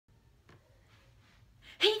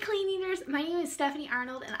Eaters, my name is Stephanie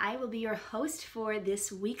Arnold and I will be your host for this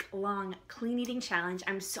week-long clean eating challenge.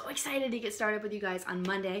 I'm so excited to get started with you guys on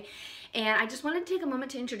Monday, and I just wanted to take a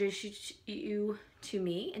moment to introduce you to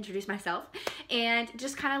me, introduce myself, and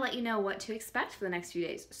just kind of let you know what to expect for the next few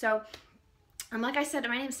days. So, like I said,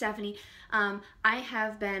 my name is Stephanie. I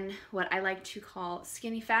have been what I like to call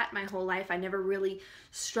skinny fat my whole life. I never really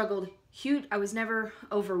struggled huge. I was never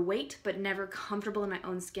overweight, but never comfortable in my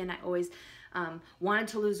own skin. I always wanted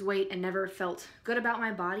to lose weight and never felt good about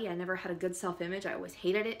my body. I never had a good self-image. I always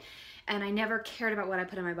hated it, and I never cared about what I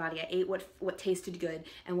put in my body. I ate what tasted good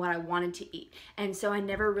and what I wanted to eat, and so I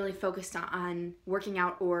never really focused on working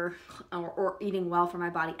out or eating well for my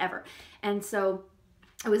body ever. And so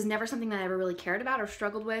it was never something that I ever really cared about or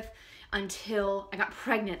struggled with until I got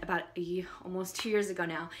pregnant about almost 2 years ago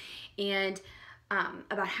now. And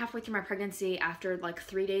about halfway through my pregnancy, after like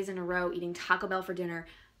 3 days in a row eating Taco Bell for dinner,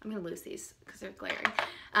 I'm gonna lose these because they're glaring.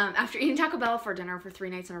 After eating Taco Bell for dinner for 3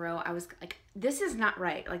 nights in a row, I was like, this is not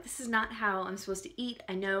right. Like, this is not how I'm supposed to eat.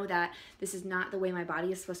 I know that this is not the way my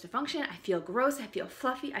body is supposed to function. I feel gross, I feel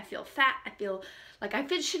fluffy, I feel fat, I feel like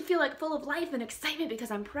should feel like full of life and excitement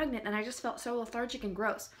because I'm pregnant, and I just felt so lethargic and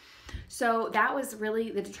gross. So that was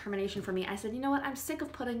really the determination for me. I said, you know what, I'm sick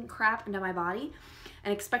of putting crap into my body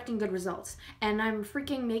and expecting good results, and I'm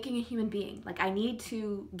freaking making a human being. Like, I need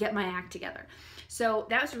to get my act together. So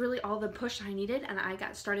that was really all the push I needed, and I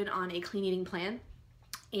got started on a clean eating plan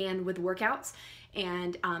and with workouts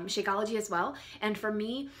and Shakeology as well. And for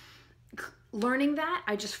me, learning that,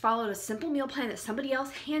 I just followed a simple meal plan that somebody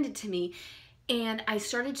else handed to me, and I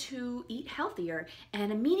started to eat healthier.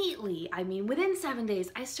 And immediately, I mean within 7 days,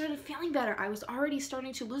 I started feeling better. I was already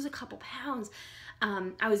starting to lose a couple pounds.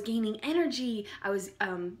 I was gaining energy. I was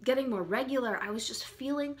getting more regular. I was just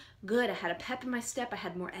feeling good. I had a pep in my step. I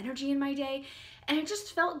had more energy in my day, and it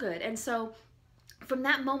just felt good. And so from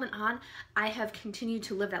that moment on, I have continued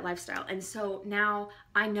to live that lifestyle. And so now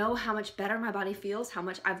I know how much better my body feels, how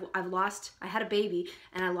much I've lost. I had a baby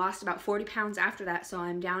and I lost about 40 pounds after that. So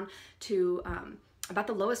I'm down to about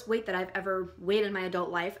the lowest weight that I've ever weighed in my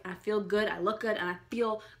adult life. I feel good, I look good, and I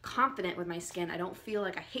feel confident with my skin. I don't feel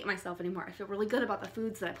like I hate myself anymore. I feel really good about the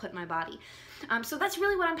foods that I put in my body. So that's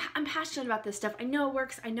really what I'm passionate about this stuff. I know it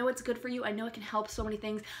works, I know it's good for you, I know it can help so many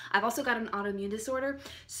things. I've also got an autoimmune disorder,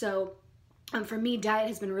 so for me, diet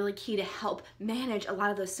has been really key to help manage a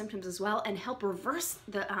lot of those symptoms as well, and help reverse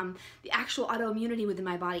the actual autoimmunity within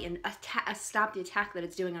my body and stop the attack that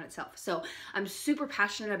it's doing on itself. So I'm super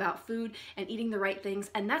passionate about food and eating the right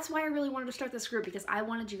things, and that's why I really wanted to start this group, because I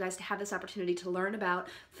wanted you guys to have this opportunity to learn about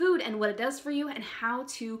food and what it does for you, and how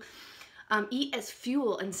to eat as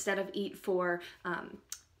fuel instead of eat for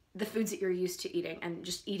the foods that you're used to eating, and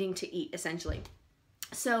just eating to eat, essentially.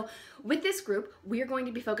 So with this group, we are going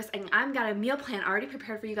to be focusing, I've got a meal plan already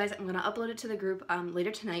prepared for you guys. I'm going to upload it to the group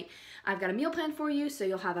later tonight. I've got a meal plan for you, so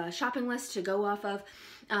you'll have a shopping list to go off of.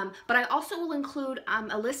 But I also will include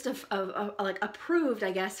a list of like approved,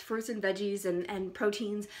 I guess, fruits and veggies and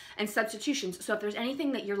proteins and substitutions. So if there's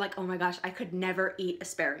anything that you're like, oh my gosh, I could never eat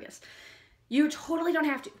asparagus, you totally don't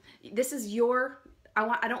have to. This is your...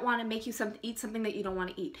 I don't want to make you eat something that you don't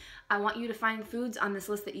want to eat. I want you to find foods on this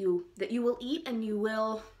list that you will eat and you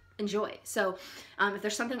will enjoy. So if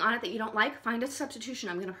there's something on it that you don't like, find a substitution.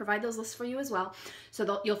 I'm going to provide those lists for you as well.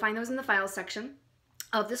 So you'll find those in the files section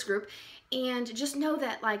of this group. And just know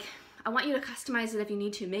that, like, I want you to customize it if you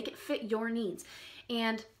need to. Make it fit your needs.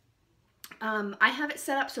 And I have it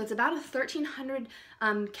set up so it's about a 1,300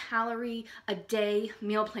 calorie a day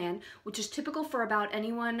meal plan, which is typical for about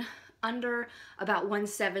anyone under about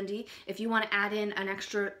 170. If you want to add in an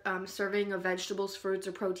extra serving of vegetables, fruits,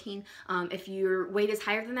 or protein, if your weight is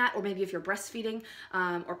higher than that, or maybe if you're breastfeeding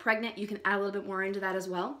or pregnant, you can add a little bit more into that as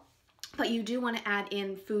well. But you do want to add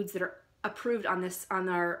in foods that are approved on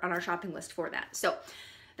our shopping list for that. So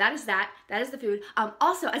that is the food.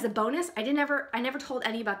 Also, as a bonus, I never told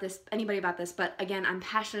anybody about this, but again, I'm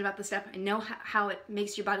passionate about this stuff. I know how it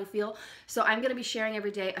makes your body feel. So I'm gonna be sharing every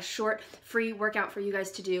day a short free workout for you guys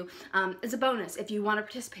to do as a bonus. If you want to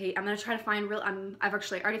participate, I'm gonna try to find I've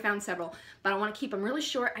actually already found several, but I want to keep them really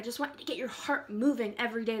short. I just want you to get your heart moving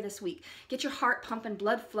every day this week. Get your heart pumping,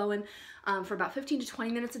 blood flowing for about 15 to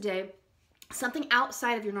 20 minutes a day. Something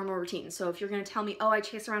outside of your normal routine. So if you're going to tell me, oh, I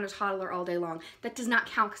chase around a toddler all day long, that does not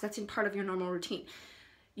count, because that's in part of your normal routine.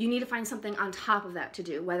 You need to find something on top of that to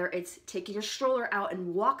do, whether it's taking your stroller out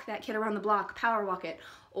and walk that kid around the block, power walk it,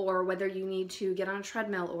 or whether you need to get on a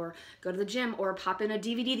treadmill or go to the gym or pop in a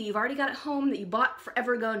DVD that you've already got at home that you bought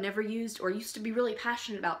forever ago, never used, or used to be really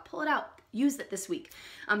passionate about. Pull it out, use it this week.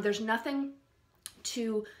 There's nothing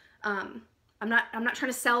to I'm not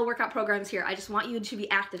trying to sell workout programs here. I just want you to be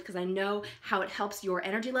active because I know how it helps your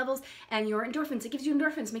energy levels and your endorphins. It gives you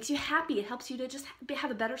endorphins, makes you happy. It helps you to just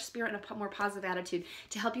have a better spirit and a more positive attitude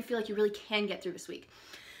to help you feel like you really can get through this week.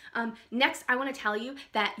 Next, I want to tell you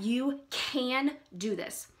that you can do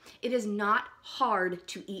this. It is not hard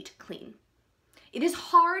to eat clean. It is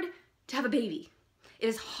hard to have a baby. It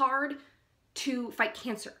is hard to fight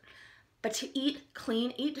cancer. But to eat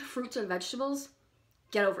clean, eat fruits and vegetables,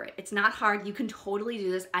 get over it. It's not hard. You can totally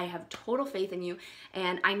do this. I have total faith in you.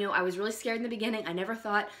 And I know I was really scared in the beginning. I never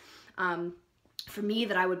thought for me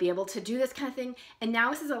that I would be able to do this kind of thing. And now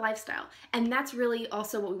this is a lifestyle. And that's really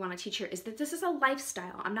also what we want to teach here, is that this is a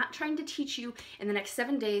lifestyle. I'm not trying to teach you in the next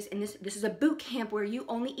 7 days, and this is a boot camp where you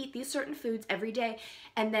only eat these certain foods every day.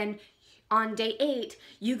 And then on day 8,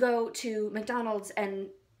 you go to McDonald's and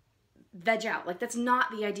veg out. Like, that's not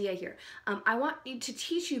the idea here. I want you to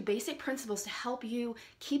teach you basic principles to help you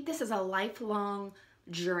keep this as a lifelong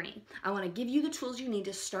journey. I want to give you the tools you need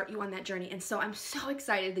to start you on that journey. And so I'm so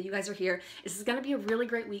excited that you guys are here. This is going to be a really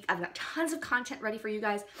great week. I've got tons of content ready for you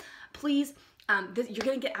guys. Please, you're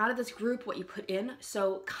going to get out of this group what you put in.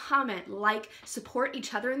 So comment, like, support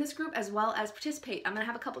each other in this group as well as participate. I'm going to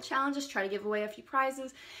have a couple challenges, try to give away a few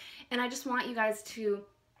prizes. And I just want you guys to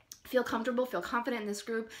feel comfortable, feel confident in this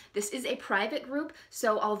group. This is a private group,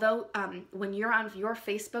 so although when you're on your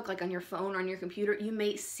Facebook, like on your phone or on your computer, you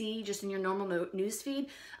may see just in your normal news feed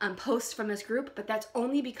posts from this group, but that's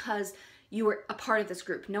only because you are a part of this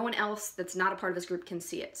group. No one else that's not a part of this group can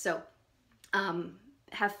see it. So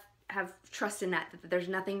have trust in that there's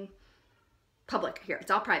nothing public here.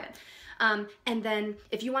 It's all private. And then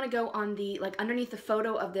if you want to go on the, like, underneath the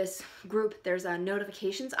photo of this group, there's a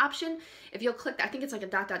notifications option. If you'll click that, I think it's like a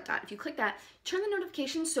dot, dot, dot. If you click that, turn the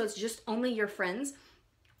notifications so it's just only your friends.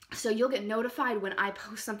 So you'll get notified when I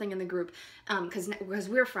post something in the group, because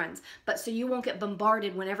we're friends. But so you won't get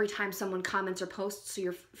bombarded when every time someone comments or posts, so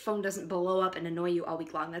your phone doesn't blow up and annoy you all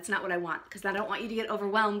week long. That's not what I want, because I don't want you to get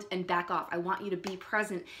overwhelmed and back off. I want you to be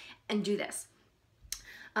present and do this.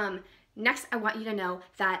 Next, I want you to know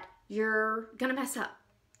that you're gonna mess up.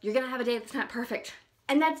 You're gonna have a day that's not perfect.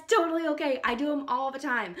 And that's totally okay. I do them all the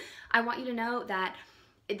time. I want you to know that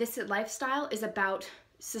this lifestyle is about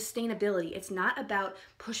sustainability. It's not about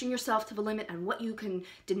pushing yourself to the limit and what you can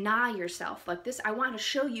deny yourself. Like this, I want to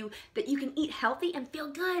show you that you can eat healthy and feel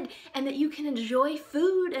good, and that you can enjoy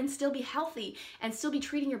food and still be healthy and still be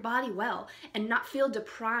treating your body well and not feel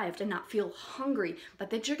deprived and not feel hungry, but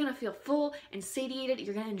that you're gonna feel full and satiated.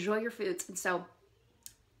 You're gonna enjoy your foods. And so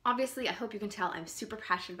obviously, I hope you can tell I'm super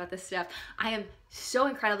passionate about this stuff. I am so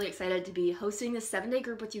incredibly excited to be hosting this 7-day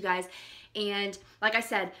group with you guys. And like I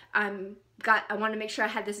said, I wanted to make sure I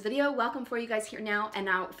had this video welcome for you guys here now. And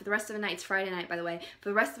now for the rest of the night, it's Friday night, by the way. For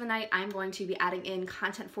the rest of the night, I'm going to be adding in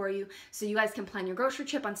content for you so you guys can plan your grocery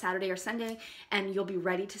trip on Saturday or Sunday, and you'll be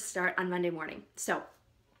ready to start on Monday morning. So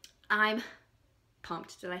I'm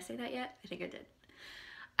pumped. Did I say that yet? I think I did.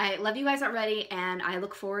 I love you guys already, and I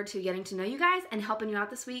look forward to getting to know you guys and helping you out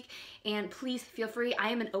this week. And please feel free. I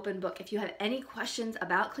am an open book. If you have any questions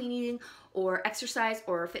about clean eating or exercise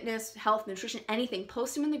or fitness, health, nutrition, anything,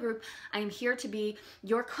 post them in the group. I am here to be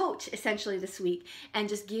your coach essentially this week and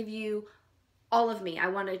just give you all of me. I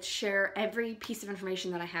want to share every piece of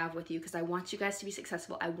information that I have with you because I want you guys to be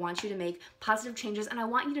successful. I want you to make positive changes, and I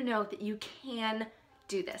want you to know that you can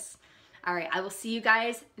do this. All right, I will see you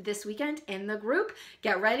guys this weekend in the group.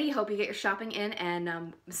 Get ready. Hope you get your shopping in, and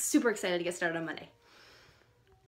I'm super excited to get started on Monday.